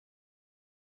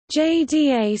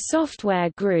JDA Software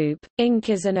Group, Inc.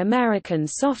 is an American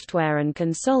software and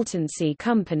consultancy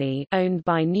company owned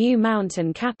by New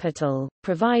Mountain Capital,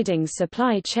 providing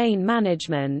supply chain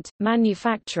management,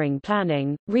 manufacturing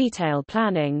planning, retail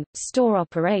planning, store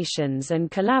operations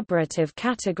and collaborative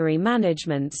category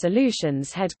management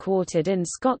solutions headquartered in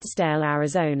Scottsdale,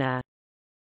 Arizona.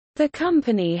 The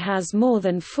company has more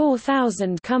than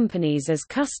 4,000 companies as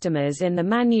customers in the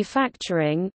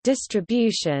manufacturing,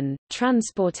 distribution,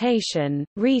 transportation,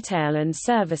 retail and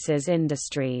services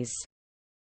industries.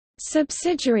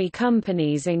 Subsidiary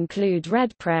companies include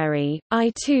Red Prairie,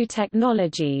 i2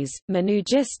 Technologies,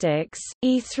 Manugistics,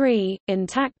 E3,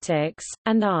 Intactix,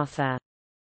 and Arthur.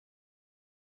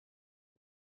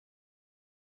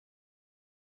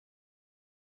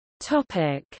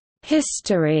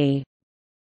 History.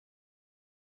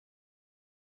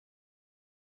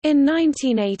 In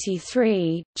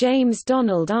 1983, James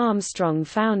Donald Armstrong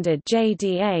founded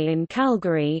JDA in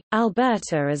Calgary,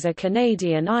 Alberta as a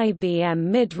Canadian IBM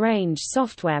mid-range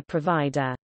software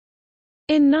provider.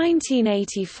 In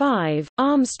 1985,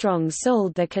 Armstrong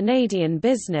sold the Canadian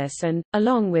business and,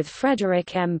 along with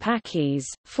Frederick M. Packes,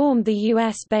 formed the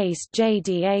U.S.-based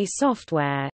JDA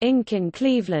Software, Inc. in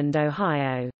Cleveland,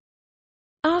 Ohio.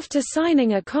 After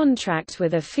signing a contract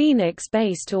with a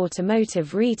Phoenix-based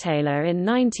automotive retailer in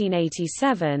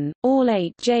 1987, all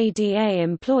 8 JDA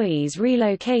employees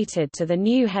relocated to the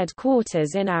new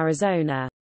headquarters in Arizona.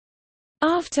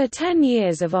 After 10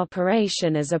 years of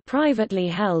operation as a privately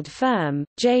held firm,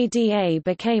 JDA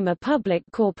became a public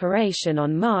corporation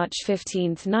on March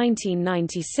 15,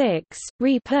 1996,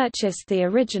 repurchased the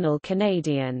original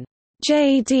Canadian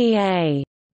JDA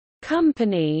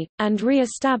company, and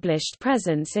re-established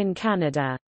presence in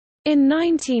Canada. In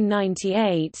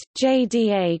 1998,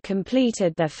 JDA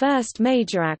completed their first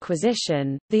major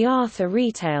acquisition, the Arthur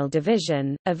Retail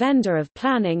Division, a vendor of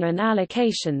planning and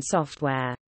allocation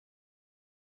software.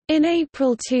 In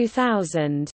April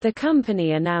 2000, the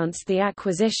company announced the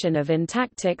acquisition of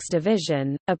Intactix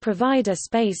Division, a provider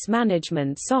space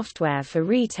management software for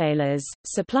retailers,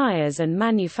 suppliers and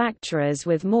manufacturers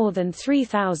with more than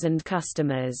 3,000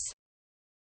 customers.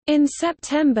 In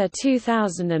September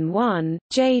 2001,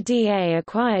 JDA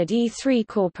acquired E3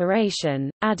 Corporation,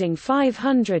 adding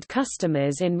 500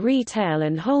 customers in retail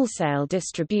and wholesale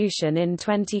distribution in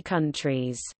 20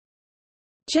 countries.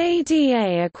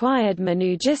 JDA acquired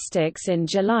Manugistics in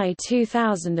July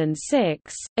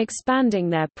 2006, expanding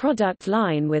their product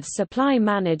line with supply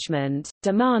management,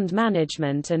 demand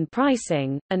management and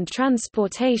pricing, and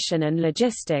transportation and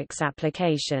logistics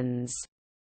applications.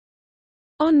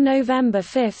 On November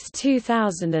 5,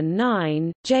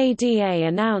 2009, JDA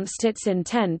announced its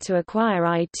intent to acquire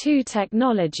i2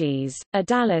 Technologies, a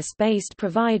Dallas-based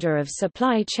provider of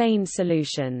supply chain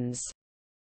solutions.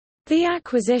 The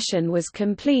acquisition was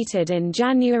completed in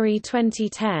January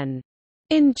 2010.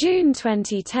 In June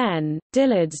 2010,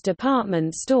 Dillard's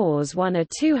department stores won a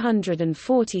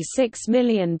 $246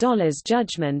 million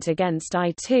judgment against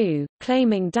i2,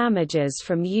 claiming damages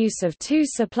from use of 2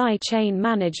 supply chain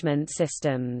management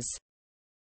systems.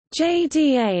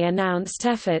 JDA announced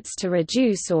efforts to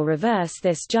reduce or reverse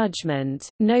this judgment,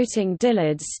 noting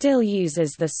Dillard's still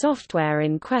uses the software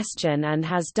in question and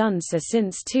has done so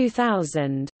since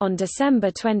 2000. On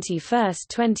December 21,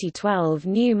 2012,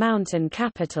 New Mountain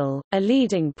Capital, a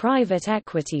leading private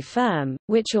equity firm,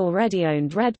 which already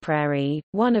owned Red Prairie,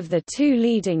 one of the 2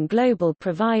 leading global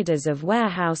providers of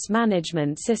warehouse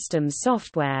management systems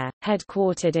software,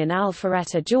 headquartered in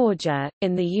Alpharetta, Georgia,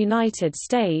 in the United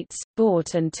States,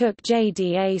 bought and took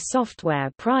JDA Software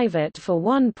private for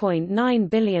 $1.9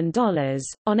 billion.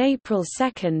 On April 2,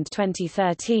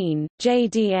 2013,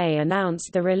 JDA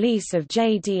announced the release of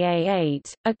JDA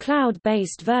 8, a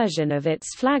cloud-based version of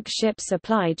its flagship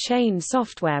supply chain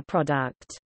software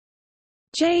product.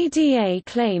 JDA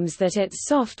claims that its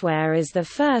software is the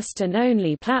first and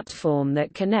only platform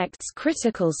that connects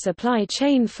critical supply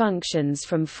chain functions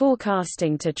from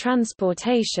forecasting to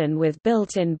transportation with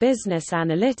built-in business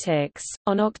analytics.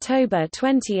 On October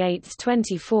 28,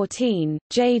 2014,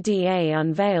 JDA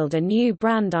unveiled a new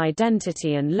brand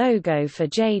identity and logo for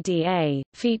JDA,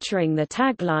 featuring the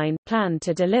tagline "Plan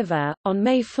to Deliver." On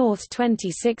May 4,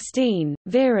 2016,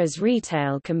 Vera's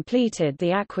Retail completed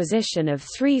the acquisition of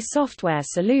 3 software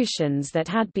solutions that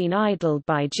had been idled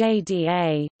by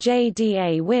JDA,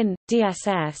 JDA Win,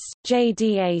 DSS,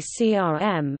 JDA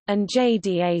CRM, and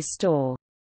JDA Store.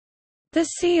 The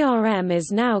CRM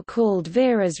is now called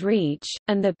Vera's Reach,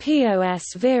 and the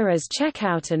POS Vera's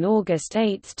Checkout. On August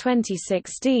 8,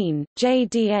 2016,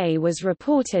 JDA was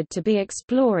reported to be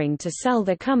exploring to sell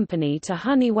the company to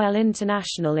Honeywell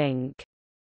International Inc.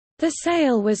 The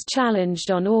sale was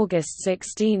challenged on August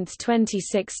 16,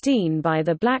 2016 by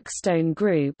the Blackstone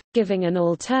Group, giving an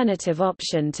alternative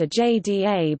option to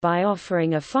JDA by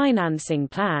offering a financing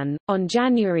plan. On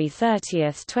January 30,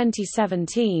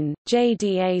 2017,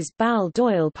 JDA's Bal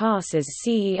Doyle passes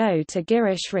CEO to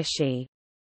Girish Rishi.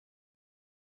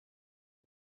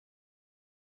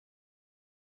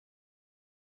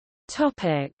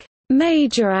 Topic: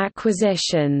 Major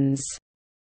acquisitions.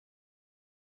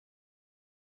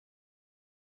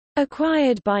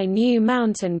 Acquired by New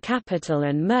Mountain Capital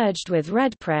and merged with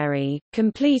Red Prairie,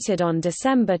 completed on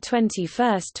December 21,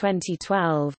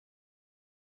 2012.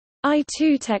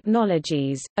 i2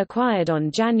 Technologies, acquired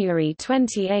on January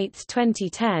 28,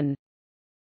 2010.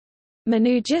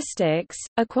 Manugistics,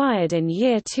 acquired in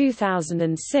year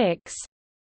 2006.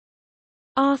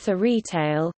 Arthur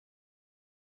Retail.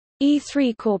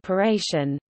 E3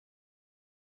 Corporation.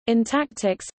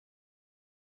 Intactix.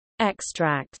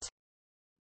 Extract